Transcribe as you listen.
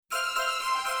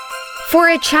For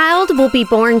a child will be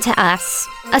born to us,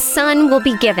 a son will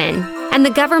be given, and the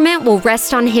government will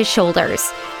rest on his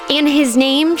shoulders, and his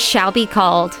name shall be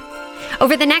called.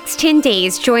 Over the next 10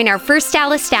 days, join our First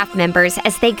Dallas staff members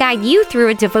as they guide you through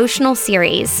a devotional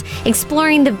series,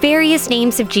 exploring the various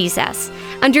names of Jesus,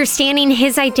 understanding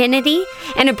his identity,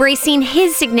 and embracing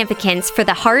his significance for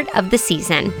the heart of the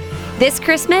season. This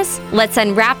Christmas, let's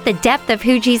unwrap the depth of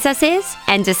who Jesus is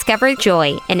and discover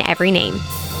joy in every name.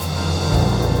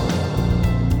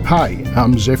 Hi,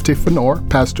 I'm Jephte Fanor,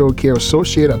 Pastoral Care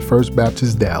Associate at First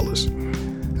Baptist Dallas.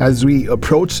 As we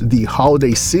approach the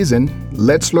holiday season,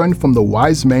 let's learn from the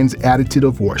wise men's attitude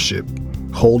of worship,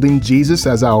 holding Jesus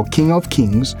as our King of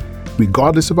Kings,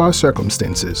 regardless of our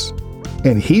circumstances,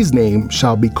 and his name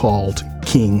shall be called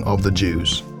King of the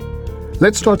Jews.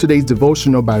 Let's start today's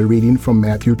devotional by reading from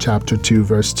Matthew chapter 2,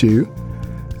 verse 2.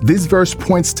 This verse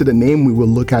points to the name we will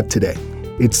look at today.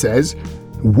 It says,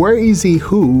 "Where is he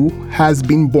who has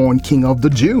been born King of the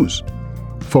Jews?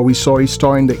 For we saw his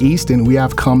star in the east, and we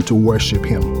have come to worship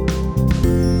him."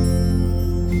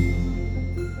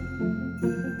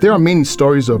 There are many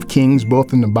stories of kings,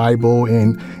 both in the Bible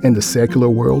and in the secular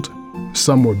world.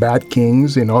 Some were bad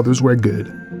kings, and others were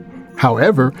good.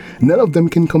 However, none of them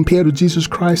can compare to Jesus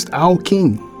Christ, our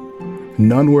King.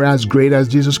 None were as great as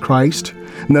Jesus Christ.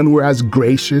 None were as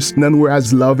gracious. None were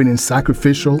as loving and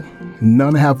sacrificial.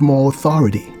 None have more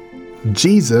authority.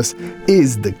 Jesus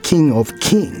is the King of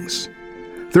Kings.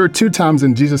 There are two times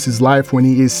in Jesus' life when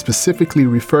he is specifically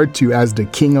referred to as the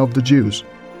King of the Jews.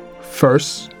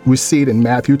 First, we see it in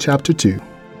Matthew chapter 2.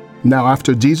 Now,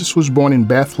 after Jesus was born in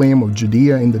Bethlehem of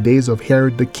Judea in the days of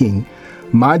Herod the king,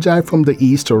 Magi from the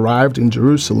east arrived in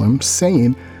Jerusalem,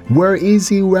 saying, "Where is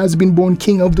he who has been born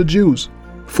King of the Jews?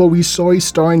 For we saw his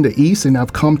star in the east and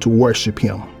have come to worship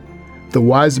him." The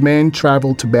wise men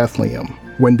traveled to Bethlehem.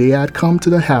 When they had come to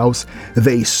the house,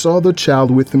 they saw the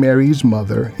child with Mary his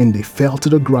mother, and they fell to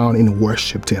the ground and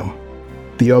worshipped him.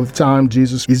 The other time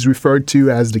Jesus is referred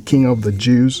to as the King of the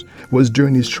Jews was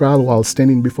during his trial while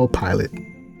standing before Pilate.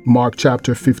 Mark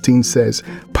chapter 15 says,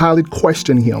 Pilate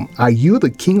questioned him, "Are you the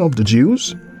King of the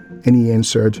Jews?" And he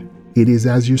answered, "It is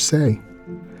as you say."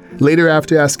 Later,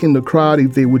 after asking the crowd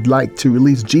if they would like to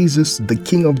release Jesus, the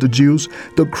King of the Jews,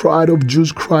 the crowd of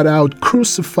Jews cried out,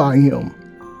 "Crucify him."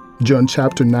 John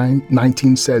chapter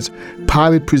 19 says,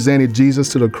 Pilate presented Jesus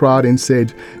to the crowd and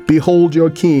said, "Behold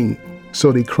your king."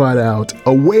 So they cried out,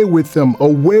 away with him,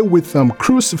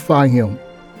 crucify him."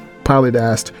 Pilate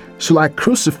asked, "Shall I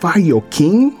crucify your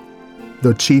king?"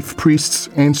 The chief priests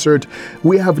answered,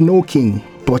 "We have no king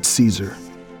but Caesar."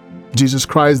 Jesus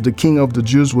Christ, the King of the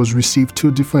Jews, was received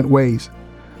two different ways.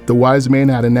 The wise men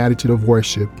had an attitude of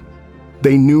worship.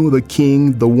 They knew the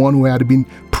king, the one who had been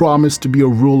promised to be a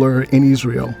ruler in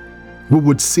Israel, who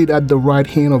would sit at the right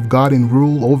hand of God and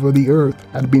rule over the earth,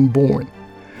 had been born.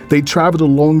 They traveled a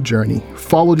long journey,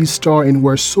 followed his star, and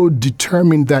were so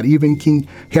determined that even King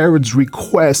Herod's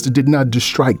request did not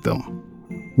distract them.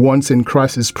 Once in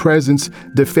Christ's presence,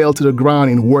 they fell to the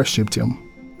ground and worshipped him.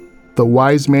 The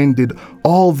wise men did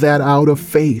all that out of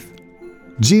faith.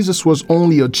 Jesus was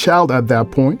only a child at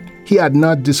that point. He had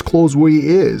not disclosed where he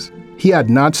is. He had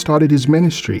not started his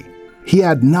ministry. He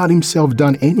had not himself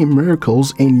done any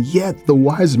miracles, and yet the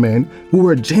wise men, who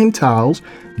were Gentiles,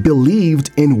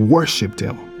 believed and worshipped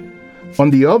him. On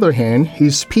the other hand,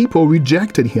 his people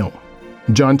rejected him.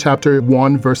 John chapter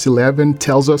 1 verse 11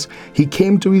 tells us he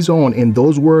came to his own, and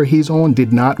those who were his own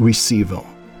did not receive him.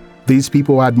 These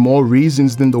people had more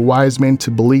reasons than the wise men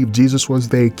to believe Jesus was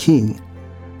their king.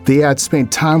 They had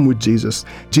spent time with Jesus.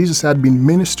 Jesus had been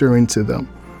ministering to them.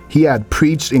 He had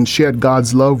preached and shared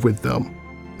God's love with them.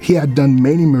 He had done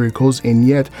many miracles, and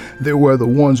yet they were the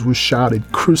ones who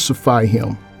shouted, "Crucify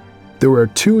him." There were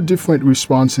two different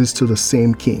responses to the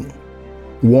same king.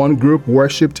 One group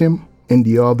worshipped him, and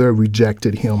the other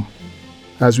rejected him.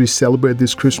 As we celebrate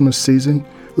this Christmas season,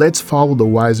 let's follow the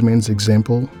wise men's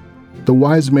example. The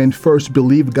wise men first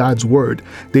believed God's word.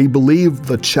 They believed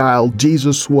the child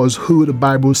Jesus was who the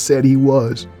Bible said he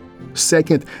was.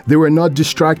 Second, they were not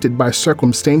distracted by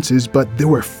circumstances, but they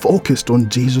were focused on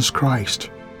Jesus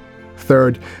Christ.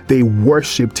 Third, they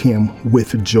worshipped him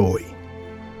with joy.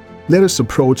 Let us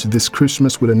approach this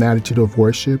Christmas with an attitude of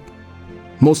worship.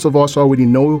 Most of us already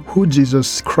know who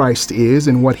Jesus Christ is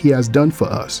and what he has done for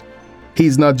us.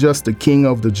 He's not just the King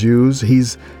of the Jews,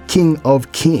 he's King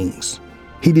of Kings.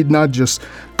 He did not just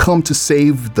come to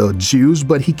save the Jews,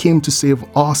 but he came to save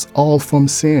us all from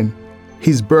sin.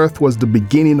 His birth was the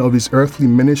beginning of his earthly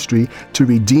ministry to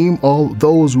redeem all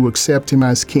those who accept him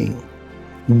as king.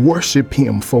 Worship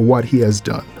him for what he has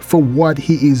done, for what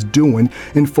he is doing,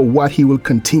 and for what he will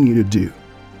continue to do.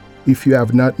 If you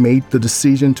have not made the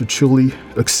decision to truly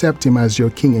accept Him as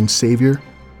your King and Savior,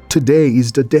 today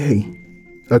is the day.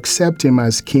 Accept Him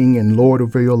as King and Lord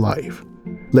over your life.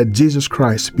 Let Jesus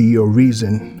Christ be your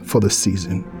reason for the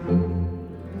season.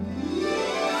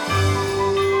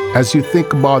 As you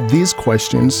think about these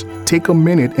questions, take a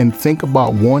minute and think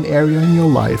about one area in your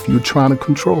life you're trying to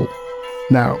control.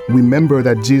 Now, remember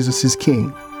that Jesus is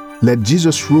King. Let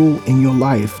Jesus rule in your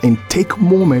life and take a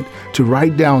moment to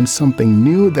write down something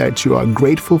new that you are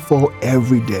grateful for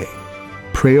every day.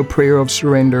 Pray a prayer of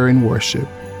surrender and worship,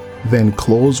 then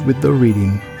close with the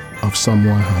reading of Psalm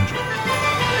 100.